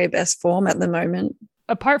in career best form at the moment.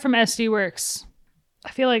 Apart from SD Works,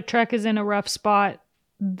 I feel like Trek is in a rough spot.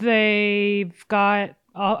 They've got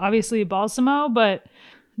obviously Balsamo, but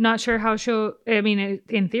not sure how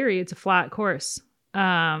in theory, it's a flat course.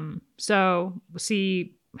 So we'll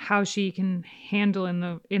see how she can handle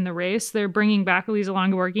in the race. They're bringing back Elisa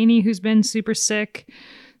Longo Borghini, who's been super sick.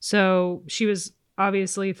 So she was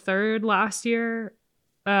obviously third last year,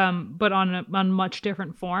 but on much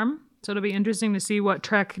different form. So it'll be interesting to see what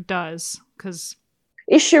Trek does. Because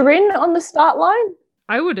is Shirin on the start line?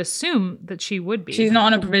 I would assume that she would be. She's not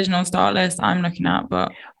on a provisional start list I'm looking at,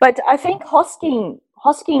 but I think Hosking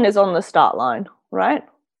is on the start line, right?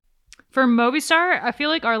 For Movistar, I feel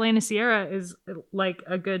like Arlena Sierra is like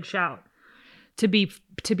a good shout to be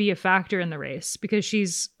a factor in the race, because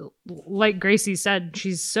she's, like Gracie said,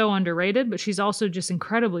 she's so underrated, but she's also just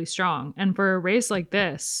incredibly strong. And for a race like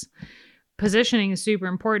this, positioning is super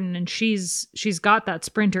important, and she's got that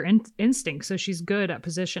sprinter instinct, so she's good at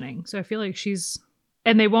positioning. So I feel like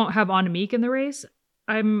and they won't have Annemiek in the race.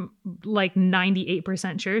 I'm like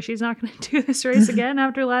 98% sure she's not going to do this race again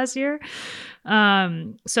after last year.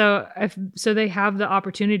 So they have the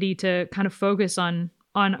opportunity to kind of focus on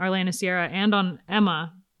Arlena Sierra and on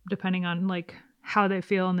Emma, depending on like how they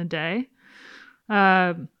feel in the day.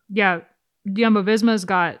 Jumbo-Visma's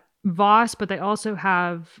got Voss, but they also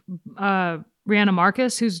have Rihanna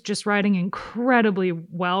Marcus, who's just riding incredibly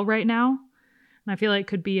well right now. And I feel like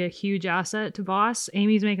could be a huge asset to Voss.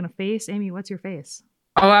 Amy's making a face. Amy, what's your face?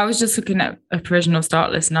 Oh, I was just looking at a provisional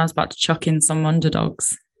start list and I was about to chuck in some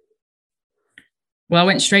underdogs. Well, I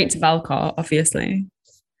went straight to Valcott, obviously.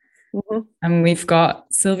 Mm-hmm. And we've got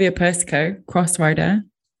Silvia Persico, cross rider,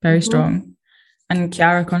 very strong, and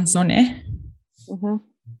Chiara Consoni. Mm-hmm.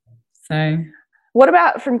 So, what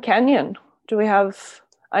about from Canyon? Do we have?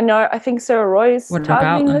 I think Sarah Roy is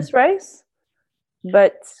targeting this race,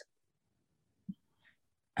 but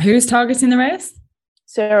who's targeting the race?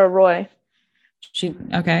 Sarah Roy.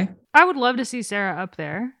 Okay. I would love to see Sarah up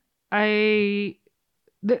there. There's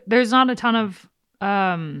not a ton of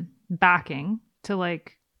backing to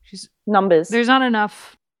like numbers. There's not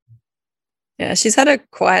enough. Yeah, she's had a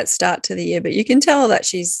quiet start to the year, but you can tell that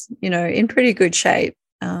she's, in pretty good shape.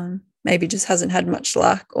 Maybe just hasn't had much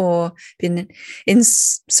luck or been in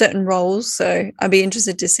certain roles. So I'd be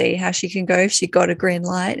interested to see how she can go if she got a green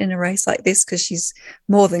light in a race like this, because she's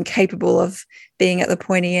more than capable of being at the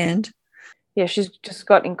pointy end. Yeah, she's just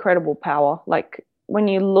got incredible power. Like when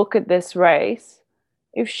you look at this race,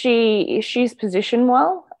 if she's positioned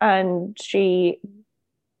well and she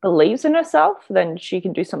believes in herself, then she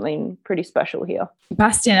can do something pretty special here.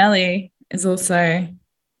 Bastianelli is also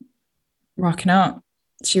rocking up.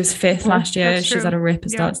 She was fifth last year. She's had a ripper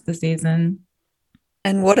start to the season.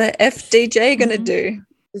 And what are FDJ going to do?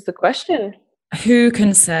 Is the question. Who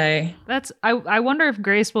can say? I wonder if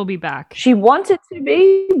Grace will be back. She wanted to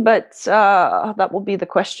be, but that will be the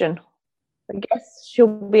question. I guess she'll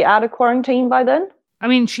be out of quarantine by then. I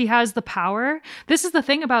mean, she has the power. This is the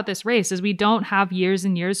thing about this race is we don't have years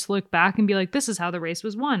and years to look back and be like, this is how the race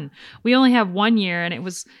was won. We only have 1 year, and it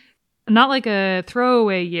was not like a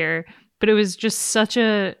throwaway year, but it was just such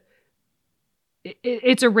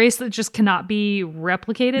it's a race that just cannot be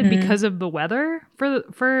replicated because of the weather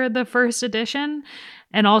for the first edition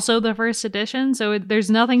and also the first edition. So there's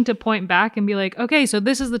nothing to point back and be like, okay, so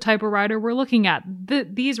this is the type of rider we're looking at.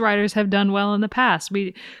 These riders have done well in the past.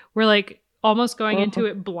 We're like almost going into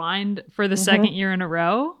it blind for the second year in a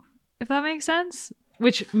row, if that makes sense,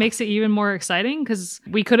 which makes it even more exciting because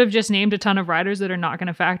we could have just named a ton of riders that are not going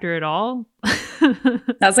to factor at all.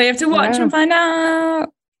 That's why you have to watch and find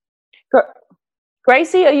out.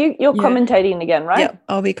 Gracie, you're commentating again, right? Yeah,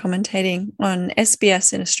 I'll be commentating on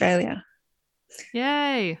SBS in Australia.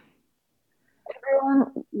 Yay.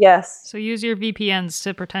 Everyone, yes. So use your VPNs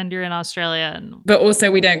to pretend you're in Australia. But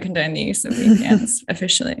also we don't condone the use of VPNs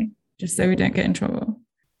officially, just so we don't get in trouble.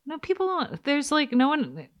 No, people don't. There's like no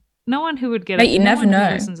one who would get it. You never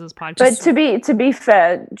know. Listens to this podcast. But to be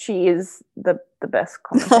fair, she is the best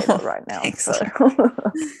commentator right now. So.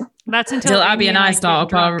 That's until Abby and I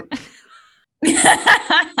start up our...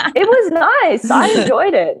 It was nice. I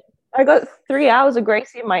enjoyed it. I got 3 hours of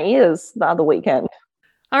Gracie in my ears the other weekend.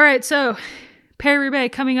 All right, so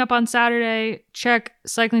Paris-Roubaix coming up on Saturday. Check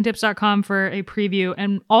cyclingtips.com for a preview.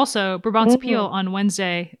 And also Brabantse-Pijl on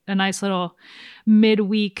Wednesday, a nice little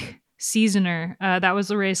midweek seasoner. That was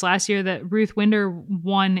the race last year that Ruth Winder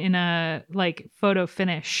won in a photo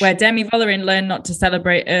finish. Where Demi Vollering learned not to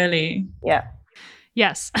celebrate early. Yeah.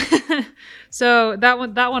 Yes. So that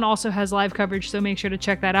one also has live coverage, so make sure to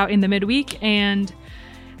check that out in the midweek. And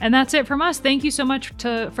that's it from us. Thank you so much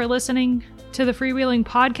for listening to the Freewheeling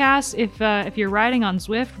Podcast. If you're riding on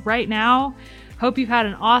Zwift right now, hope you've had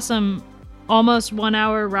an awesome almost 1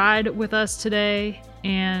 hour ride with us today,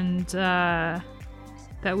 and that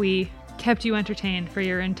we kept you entertained for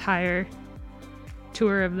your entire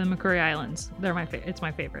tour of the Macquarie Islands. It's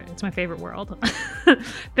my favorite. It's my favorite world.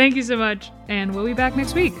 Thank you so much, and we'll be back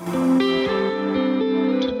next week.